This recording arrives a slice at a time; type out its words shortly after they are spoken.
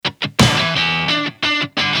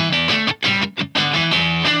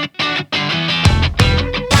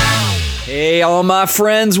Hey, all my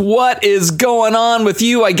friends, what is going on with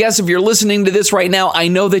you? I guess if you're listening to this right now, I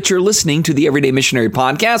know that you're listening to the Everyday Missionary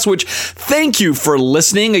Podcast, which thank you for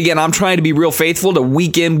listening. Again, I'm trying to be real faithful to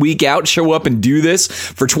week in, week out, show up and do this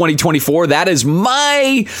for 2024. That is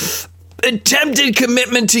my attempted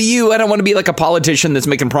commitment to you. I don't want to be like a politician that's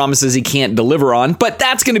making promises he can't deliver on, but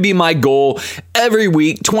that's going to be my goal every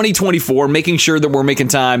week, 2024, making sure that we're making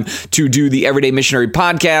time to do the Everyday Missionary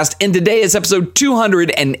Podcast. And today is episode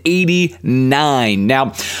 289.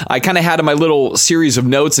 Now, I kind of had my little series of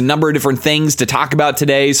notes, a number of different things to talk about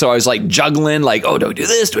today. So I was like juggling, like, oh, do I do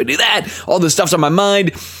this? Do I do that? All this stuff's on my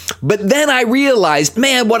mind. But then I realized,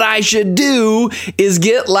 man, what I should do is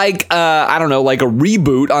get like, I don't know, like a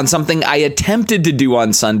reboot on something I attempted to do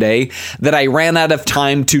on Sunday that I ran out of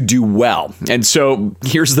time to do well. And so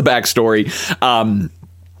here's the backstory.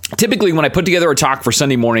 Typically, when I put together a talk for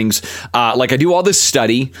Sunday mornings, like I do all this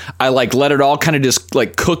study, I like let it all kind of just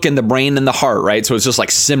like cook in the brain and the heart, right? So it's just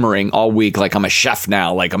like simmering all week, like I'm a chef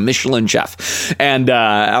now, like a Michelin chef. And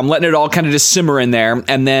I'm letting it all kind of just simmer in there.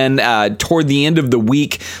 And then toward the end of the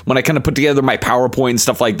week, when I kind of put together my PowerPoint and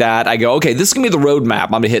stuff like that, I go, okay, this is going to be the roadmap. I'm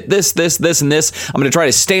going to hit this, this, this, and this. I'm going to try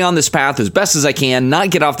to stay on this path as best as I can, not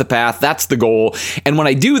get off the path. That's the goal. And when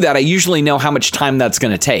I do that, I usually know how much time that's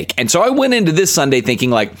going to take. And so I went into this Sunday thinking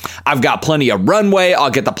like, I've got plenty of runway. I'll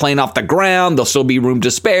get the plane off the ground. There'll still be room to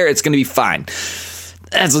spare. It's going to be fine.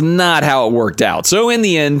 That's not how it worked out. So in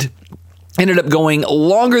the end, ended up going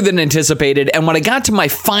longer than anticipated. And when I got to my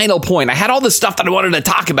final point, I had all this stuff that I wanted to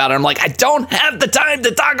talk about. And I'm like, I don't have the time to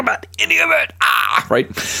talk about any of it.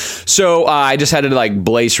 Right. So I just had to like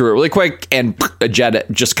blaze through it really quick and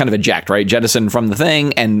just kind of eject, right? Jettison from the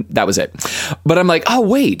thing. And that was it. But I'm like, oh,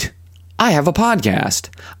 wait. I have a podcast.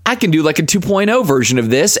 I can do like a 2.0 version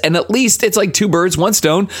of this. And at least it's like two birds, one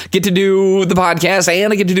stone. Get to do the podcast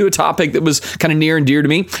and I get to do a topic that was kind of near and dear to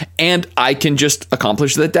me. And I can just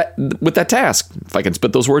accomplish that with that task, if I can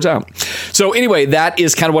spit those words out. So anyway, that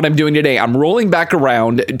is kind of what I'm doing today. I'm rolling back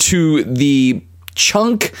around to the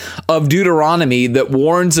chunk of Deuteronomy that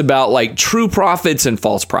warns about like true prophets and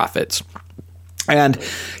false prophets. And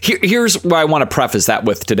here's what I want to preface that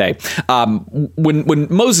with today. When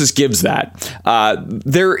Moses gives that,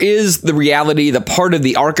 there is the reality, the part of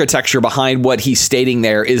the architecture behind what he's stating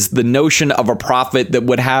there is the notion of a prophet that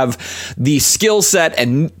would have the skill set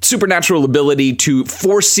and supernatural ability to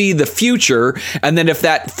foresee the future. And then if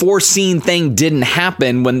that foreseen thing didn't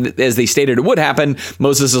happen when, as they stated it would happen,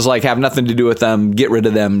 Moses is like, have nothing to do with them, get rid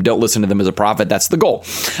of them, don't listen to them as a prophet. That's the goal.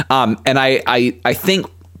 And I think,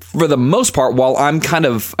 for the most part, while I'm kind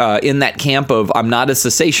of in that camp of I'm not a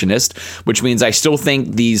cessationist, which means I still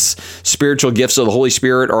think these spiritual gifts of the Holy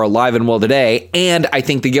Spirit are alive and well today, and I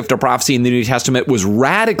think the gift of prophecy in the New Testament was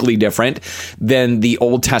radically different than the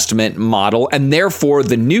Old Testament model, and therefore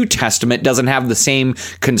the New Testament doesn't have the same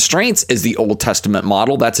constraints as the Old Testament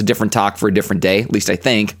model. That's a different talk for a different day, at least I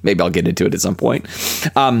think. Maybe I'll get into it at some point.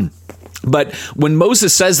 But when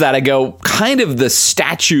Moses says that, I go, kind of the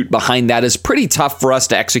statute behind that is pretty tough for us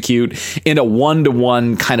to execute in a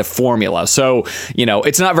one-to-one kind of formula. So,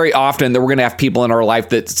 it's not very often that we're going to have people in our life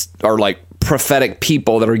that are like prophetic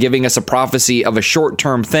people that are giving us a prophecy of a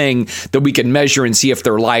short-term thing that we can measure and see if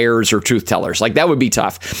they're liars or truth tellers. Like that would be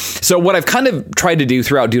tough. So what I've kind of tried to do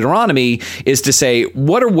throughout Deuteronomy is to say,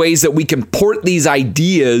 what are ways that we can port these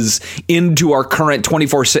ideas into our current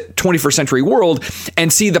 21st century world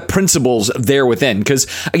and see the principles there within? Because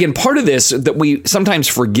again, part of this that we sometimes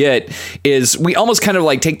forget is we almost kind of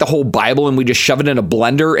like take the whole Bible and we just shove it in a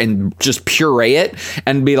blender and just puree it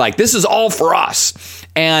and be like, this is all for us.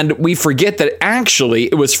 And we forget that actually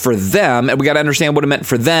it was for them, and we got to understand what it meant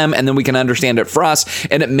for them, and then we can understand it for us,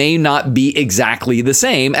 and it may not be exactly the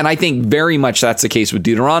same. And I think very much that's the case with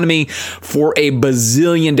Deuteronomy for a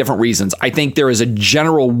bazillion different reasons. I think there is a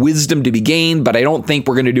general wisdom to be gained, but I don't think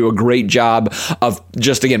we're going to do a great job of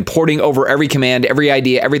just, again, porting over every command, every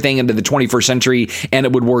idea, everything into the 21st century, and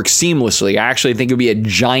it would work seamlessly. I actually think it would be a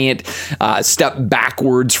giant step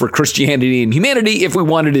backwards for Christianity and humanity if we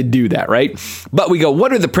wanted to do that, right? But we go,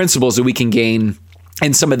 what are the principles that we can gain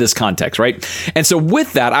in some of this context, right? And so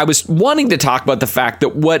with that, I was wanting to talk about the fact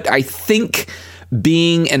that what I think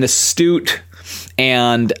being an astute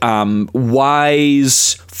and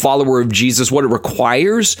wise follower of Jesus, what it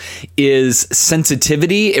requires is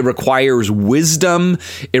sensitivity. It requires wisdom.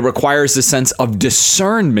 It requires a sense of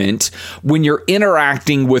discernment when you're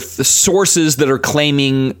interacting with the sources that are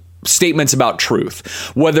claiming statements about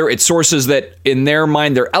truth, whether it's sources that in their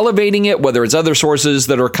mind they're elevating it, whether it's other sources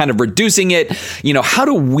that are kind of reducing it. How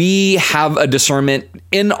do we have a discernment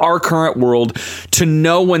in our current world to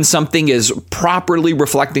know when something is properly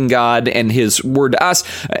reflecting God and his word to us,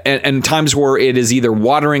 and times where it is either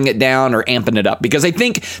watering it down or amping it up? Because I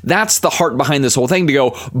think that's the heart behind this whole thing, to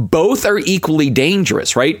go, both are equally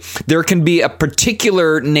dangerous, right? There can be a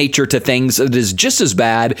particular nature to things that is just as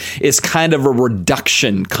bad as kind of a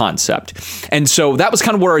reduction concept. And so that was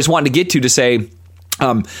kind of what I was wanting to get to say,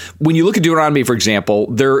 when you look at Deuteronomy, for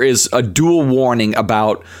example, there is a dual warning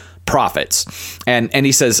about prophets. And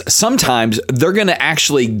he says sometimes they're going to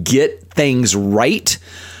actually get things right,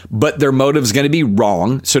 but their motive is going to be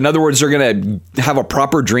wrong. So in other words, they're going to have a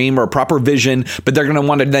proper dream or a proper vision, but they're going to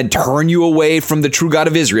want to then turn you away from the true God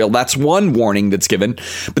of Israel. That's one warning that's given.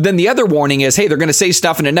 But then the other warning is, hey, they're going to say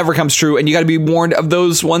stuff and it never comes true, and you got to be warned of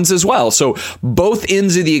those ones as well. So both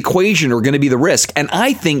ends of the equation are going to be the risk. And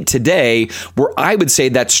I think today, where I would say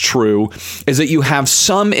that's true, is that you have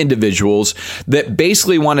some individuals that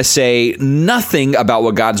basically want to say nothing about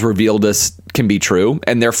what God's revealed us can be true,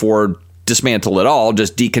 and therefore dismantle it all,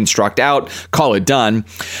 just deconstruct out, call it done.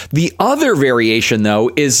 The other variation,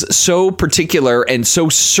 though, is so particular and so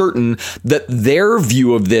certain that their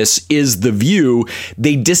view of this is the view.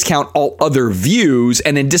 They discount all other views,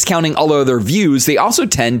 and in discounting all other views, they also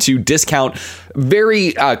tend to discount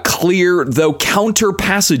very clear, though counter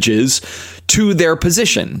passages to their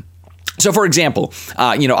position. So, for example,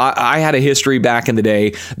 I had a history back in the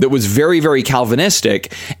day that was very, very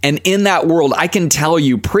Calvinistic. And in that world, I can tell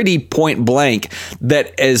you pretty point blank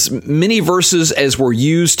that as many verses as were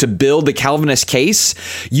used to build the Calvinist case,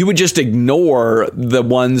 you would just ignore the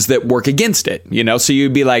ones that work against it. So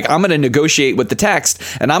you'd be like, I'm going to negotiate with the text,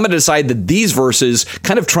 and I'm going to decide that these verses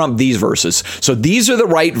kind of trump these verses. So these are the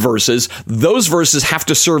right verses. Those verses have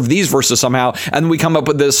to serve these verses somehow. And we come up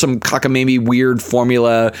with some cockamamie weird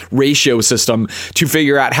formula ratio system to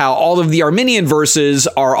figure out how all of the Arminian verses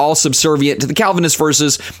are all subservient to the Calvinist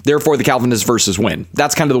verses, therefore the Calvinist verses win.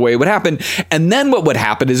 That's kind of the way it would happen. And then what would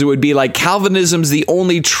happen is it would be like Calvinism's the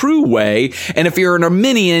only true way, and if you're an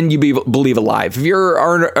Arminian, you believe a lie. If you're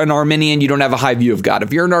an Arminian, you don't have a high view of God.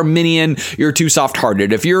 If you're an Arminian, you're too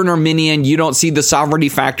soft-hearted. If you're an Arminian, you don't see the sovereignty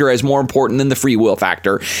factor as more important than the free will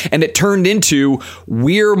factor. And it turned into,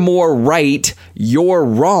 we're more right, you're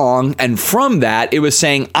wrong. And from that, it was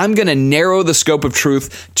saying, I'm going to narrow the scope of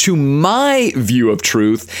truth to my view of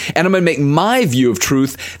truth, and I'm going to make my view of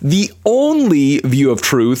truth the only view of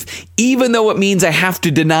truth, even though it means I have to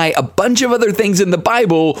deny a bunch of other things in the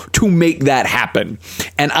Bible to make that happen.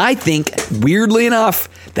 And I think, weirdly enough,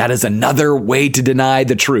 that is another way to deny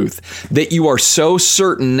the truth, that you are so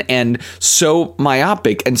certain and so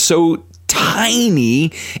myopic and so tiny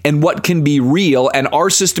in what can be real, and our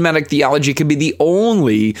systematic theology can be the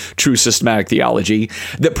only true systematic theology,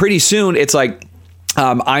 that pretty soon it's like,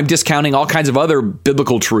 I'm discounting all kinds of other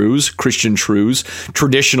biblical truths, Christian truths,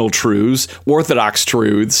 traditional truths, Orthodox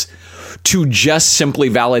truths, to just simply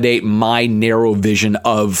validate my narrow vision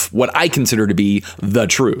of what I consider to be the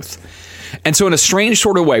truth. And so in a strange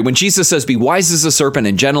sort of way, when Jesus says, be wise as a serpent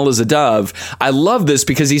and gentle as a dove, I love this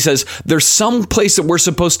because he says there's some place that we're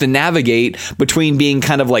supposed to navigate between being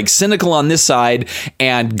kind of like cynical on this side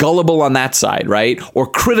and gullible on that side, right? Or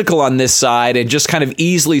critical on this side and just kind of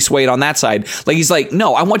easily swayed on that side. Like he's like,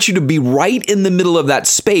 no, I want you to be right in the middle of that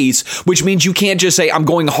space, which means you can't just say, I'm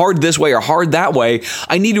going hard this way or hard that way.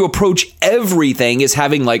 I need to approach everything as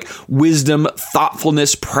having like wisdom,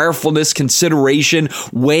 thoughtfulness, prayerfulness, consideration,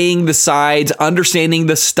 weighing the sides, understanding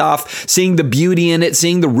the stuff, seeing the beauty in it,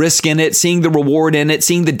 seeing the risk in it, seeing the reward in it,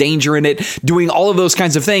 seeing the danger in it, doing all of those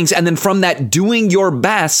kinds of things. And then from that, doing your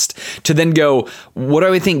best to then go, what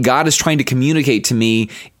do I think God is trying to communicate to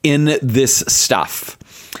me in this stuff?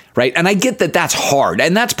 Right. And I get that that's hard.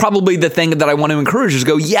 And that's probably the thing that I want to encourage is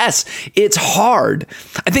go, yes, it's hard.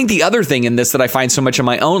 I think the other thing in this that I find so much in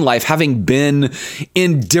my own life, having been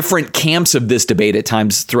in different camps of this debate at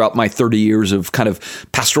times throughout my 30 years of kind of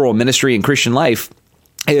pastoral ministry and Christian life,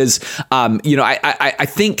 is, I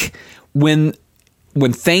think when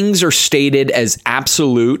things are stated as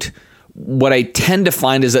absolute, what I tend to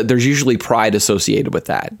find is that there's usually pride associated with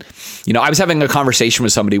that. I was having a conversation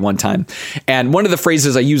with somebody one time, and one of the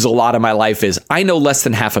phrases I use a lot in my life is, I know less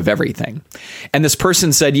than half of everything. And this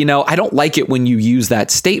person said, I don't like it when you use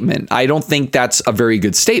that statement. I don't think that's a very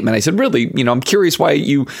good statement. I said, really, I'm curious why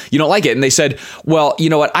you don't like it. And they said, well, you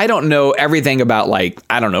know what? I don't know everything about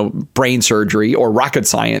brain surgery or rocket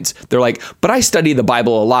science. They're like, but I study the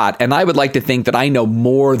Bible a lot, and I would like to think that I know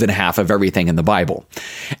more than half of everything in the Bible.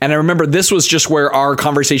 And I remember remember this was just where our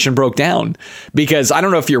conversation broke down, because I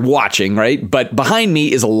don't know if you're watching, right? But behind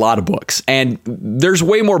me is a lot of books, and there's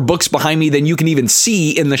way more books behind me than you can even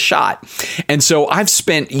see in the shot. And so I've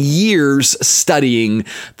spent years studying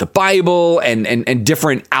the Bible and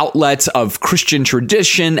different outlets of Christian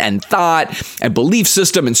tradition and thought and belief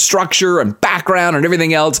system and structure and background and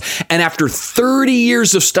everything else. And after 30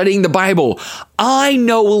 years of studying the Bible, I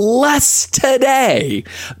know less today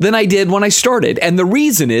than I did when I started. And the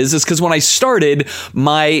reason is because when I started,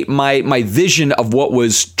 my vision of what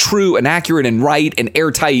was true and accurate and right and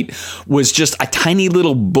airtight was just a tiny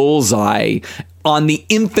little bullseye on the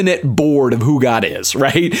infinite board of who God is,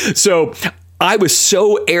 right? So I was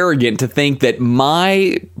so arrogant to think that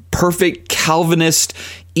my perfect Calvinist,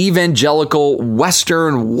 evangelical,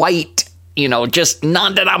 Western, white, just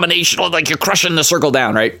non-denominational, like you're crushing the circle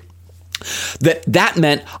down, right? That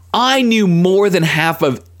meant I knew more than half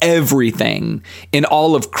of everything in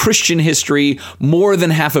all of Christian history, more than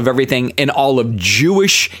half of everything in all of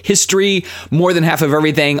Jewish history, more than half of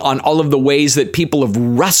everything on all of the ways that people have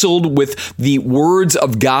wrestled with the words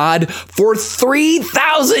of God for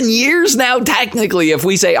 3,000 years now, technically. If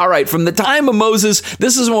we say, all right, from the time of Moses,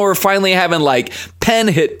 this is when we're finally having like pen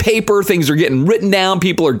hit paper, things are getting written down,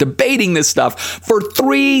 people are debating this stuff. For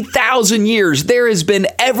 3,000 years, there has been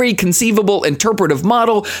every conceivable interpretive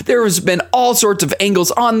model. There has been all sorts of angles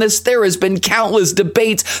on this. There has been countless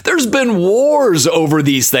debates. There's been wars over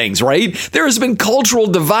these things, right? There has been cultural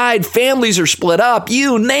divide. Families are split up,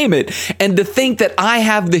 you name it. And to think that I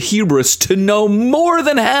have the hubris to know more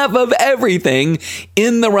than half of everything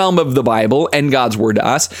in the realm of the Bible and God's word to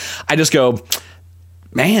us, I just go,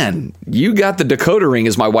 man, you got the decoder ring,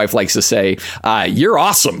 as my wife likes to say. You're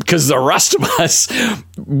awesome, because the rest of us,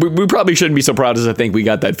 we probably shouldn't be so proud as to think we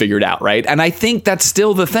got that figured out, right? And I think that's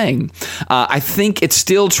still the thing. I think it's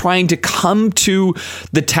still trying to come to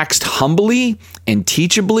the text humbly and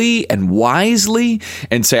teachably and wisely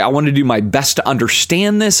and say, I want to do my best to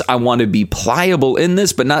understand this. I want to be pliable in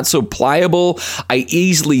this, but not so pliable I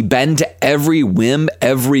easily bend to every whim,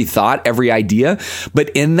 every thought, every idea. But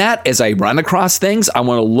in that, as I run across things, I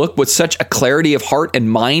want to look with such a clarity of heart and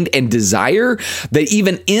mind and desire that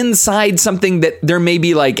even inside something that there may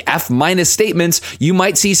be like F- statements, you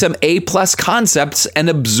might see some A+ concepts and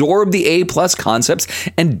absorb the A+ concepts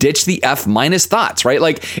and ditch the F- thoughts, right?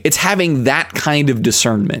 Like it's having that kind of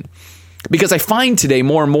discernment. Because I find today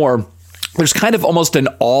more and more, there's kind of almost an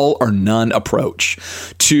all or none approach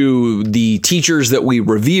to the teachers that we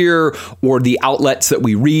revere or the outlets that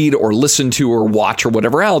we read or listen to or watch or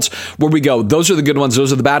whatever else, where we go, those are the good ones,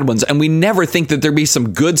 those are the bad ones. And we never think that there'd be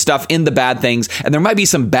some good stuff in the bad things and there might be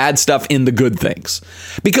some bad stuff in the good things.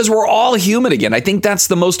 Because we're all human again. I think that's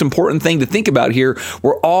the most important thing to think about here.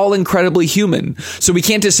 We're all incredibly human. So we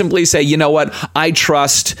can't just simply say, you know what, I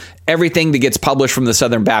trust everything that gets published from the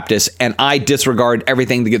Southern Baptists and I disregard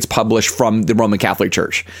everything that gets published from the Roman Catholic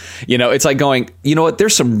Church. It's like going, you know what,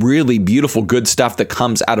 there's some really beautiful good stuff that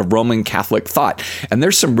comes out of Roman Catholic thought. And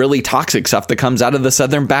there's some really toxic stuff that comes out of the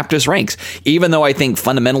Southern Baptist ranks. Even though I think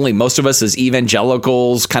fundamentally most of us as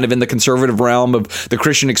evangelicals, kind of in the conservative realm of the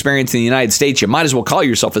Christian experience in the United States, you might as well call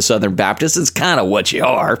yourself a Southern Baptist. It's kind of what you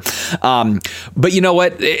are. But you know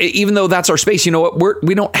what, even though that's our space, you know what,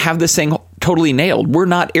 we don't have this thing totally nailed. We're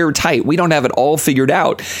not airtight. We don't have it all figured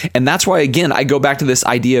out. And that's why, again, I go back to this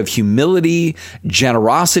idea of humility,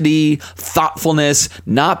 generosity, thoughtfulness,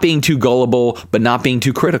 not being too gullible, but not being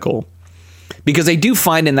too critical. Because I do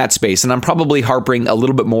find in that space, and I'm probably harping a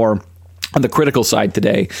little bit more on the critical side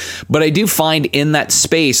today, but I do find in that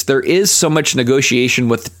space there is so much negotiation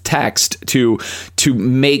with text to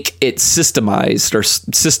make it systematized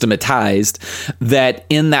that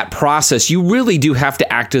in that process you really do have to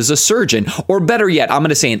act as a surgeon, or better yet, I'm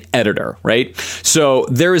going to say an editor, right? So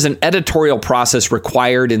there is an editorial process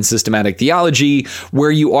required in systematic theology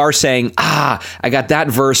where you are saying, I got that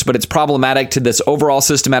verse, but it's problematic to this overall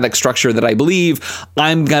systematic structure that I believe.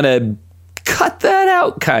 I'm going to cut that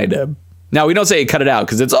out, kind of. Now, we don't say cut it out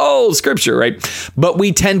because it's all scripture, right? But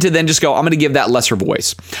we tend to then just go, I'm going to give that lesser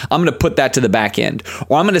voice. I'm going to put that to the back end.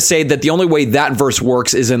 Or I'm going to say that the only way that verse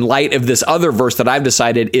works is in light of this other verse that I've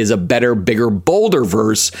decided is a better, bigger, bolder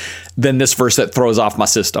verse than this verse that throws off my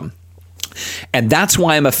system. And that's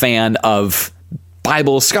why I'm a fan of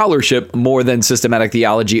Bible scholarship more than systematic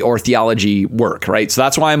theology or theology work, right? So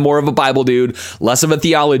that's why I'm more of a Bible dude, less of a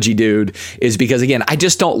theology dude, is because, again, I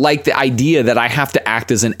just don't like the idea that I have to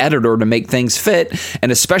act as an editor to make things fit.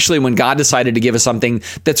 And especially when God decided to give us something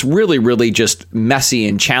that's really, really just messy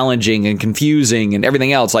and challenging and confusing and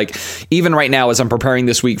everything else. Like, even right now, as I'm preparing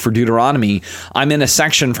this week for Deuteronomy, I'm in a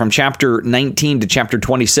section from chapter 19 to chapter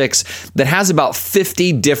 26 that has about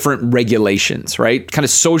 50 different regulations, right? Kind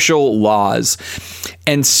of social laws.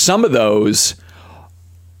 And some of those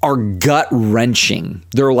are gut-wrenching.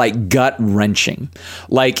 They're like gut-wrenching.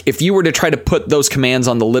 Like, if you were to try to put those commands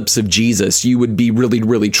on the lips of Jesus, you would be really,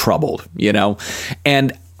 really troubled, you know?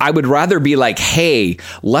 And I would rather be like, hey,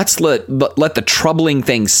 let's let the troubling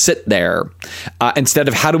things sit there instead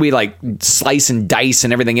of how do we like slice and dice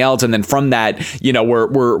and everything else. And then from that, you know,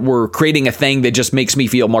 we're creating a thing that just makes me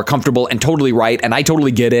feel more comfortable and totally right. And I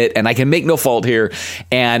totally get it. And I can make no fault here,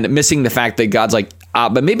 and missing the fact that God's like,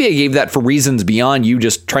 but maybe I gave that for reasons beyond you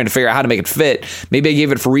just trying to figure out how to make it fit. Maybe I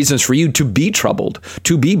gave it for reasons for you to be troubled,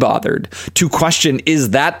 to be bothered, to question, is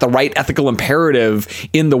that the right ethical imperative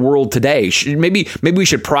in the world today? Maybe we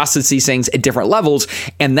should process these things at different levels.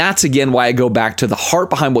 And that's, again, why I go back to the heart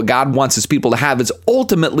behind what God wants his people to have is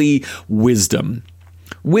ultimately wisdom.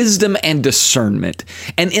 Wisdom and discernment.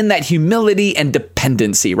 And in that humility and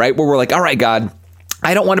dependency, right? Where we're like, all right, God,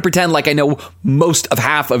 I don't want to pretend like I know most of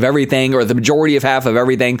half of everything or the majority of half of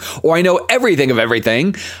everything, or I know everything of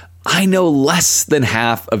everything. I know less than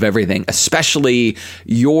half of everything, especially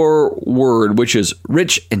your word, which is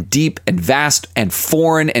rich and deep and vast and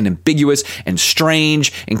foreign and ambiguous and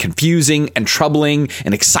strange and confusing and troubling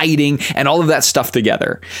and exciting and all of that stuff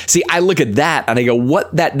together. See, I look at that and I go,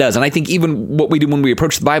 what that does. And I think even what we do when we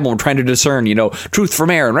approach the Bible and we're trying to discern, you know, truth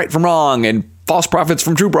from error and right from wrong and false prophets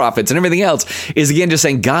from true prophets and everything else is, again, just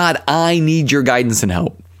saying, God, I need your guidance and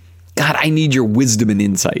help. God, I need your wisdom and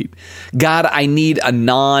insight. God, I need a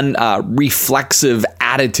non-reflexive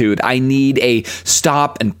attitude. I need a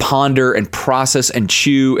stop and ponder and process and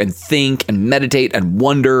chew and think and meditate and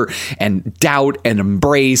wonder and doubt and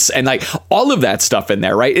embrace and like all of that stuff in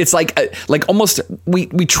there, right? It's like almost we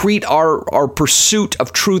treat our pursuit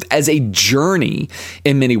of truth as a journey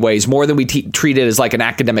in many ways, more than we treat it as like an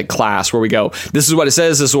academic class where we go, this is what it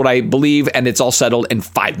says, this is what I believe, and it's all settled in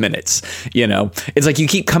 5 minutes. You know, it's like you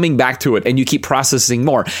keep coming back to it and you keep processing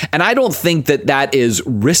more. And I don't think that is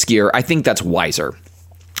riskier. I think that's wiser.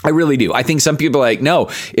 I really do. I think some people are like, no,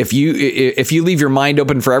 if you leave your mind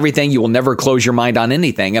open for everything, you will never close your mind on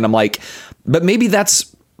anything. And I'm like, but maybe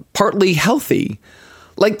that's partly healthy.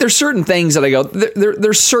 Like, there's certain things that I go,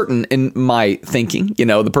 they're certain in my thinking. You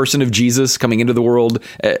know, the person of Jesus coming into the world,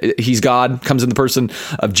 he's God, comes in the person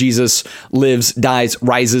of Jesus, lives, dies,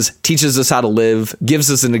 rises, teaches us how to live,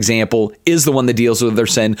 gives us an example, is the one that deals with their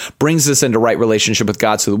sin, brings us into right relationship with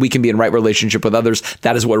God so that we can be in right relationship with others.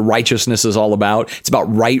 That is what righteousness is all about. It's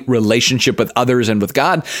about right relationship with others and with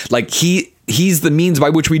God. Like, He's the means by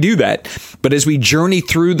which we do that. But as we journey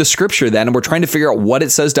through the scripture then, and we're trying to figure out what it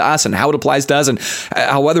says to us and how it applies to us and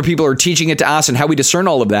how other people are teaching it to us and how we discern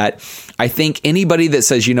all of that, I think anybody that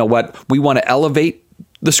says, you know what, we want to elevate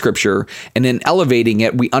the scripture, and in elevating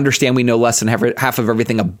it, we understand we know less than half of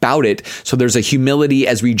everything about it. So there's a humility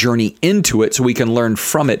as we journey into it so we can learn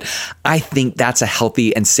from it. I think that's a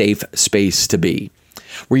healthy and safe space to be,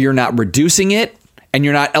 where you're not reducing it, and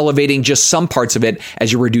you're not elevating just some parts of it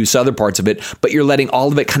as you reduce other parts of it, but you're letting all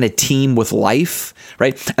of it kind of team with life,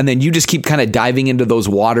 right? And then you just keep kind of diving into those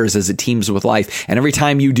waters as it teams with life. And every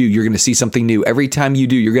time you do, you're going to see something new. Every time you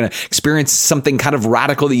do, you're going to experience something kind of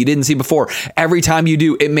radical that you didn't see before. Every time you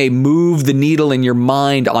do, it may move the needle in your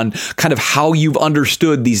mind on kind of how you've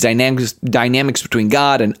understood these dynamics between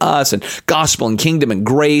God and us and gospel and kingdom and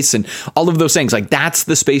grace and all of those things. Like, that's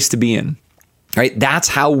the space to be in. Right? That's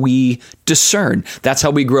how we discern. That's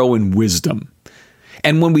how we grow in wisdom.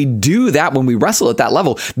 And when we do that, when we wrestle at that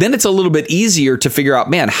level, then it's a little bit easier to figure out,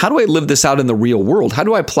 man, how do I live this out in the real world? How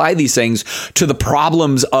do I apply these things to the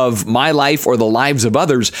problems of my life or the lives of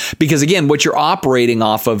others? Because again, what you're operating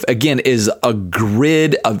off of, again, is a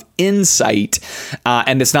grid of insight.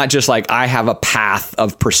 And it's not just like, I have a path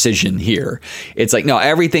of precision here. It's like, no,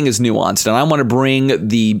 everything is nuanced. And I want to bring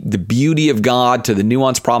the beauty of God to the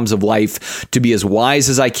nuanced problems of life, to be as wise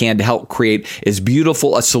as I can, to help create as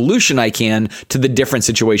beautiful a solution I can to the different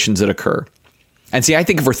situations that occur. And see, I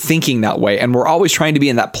think if we're thinking that way, and we're always trying to be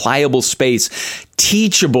in that pliable space,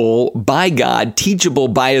 teachable by God, teachable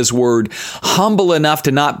by his word, humble enough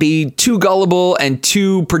to not be too gullible and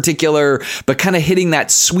too particular, but kind of hitting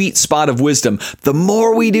that sweet spot of wisdom. The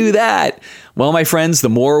more we do that, well, my friends, the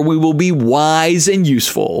more we will be wise and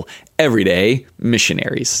useful everyday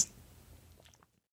missionaries.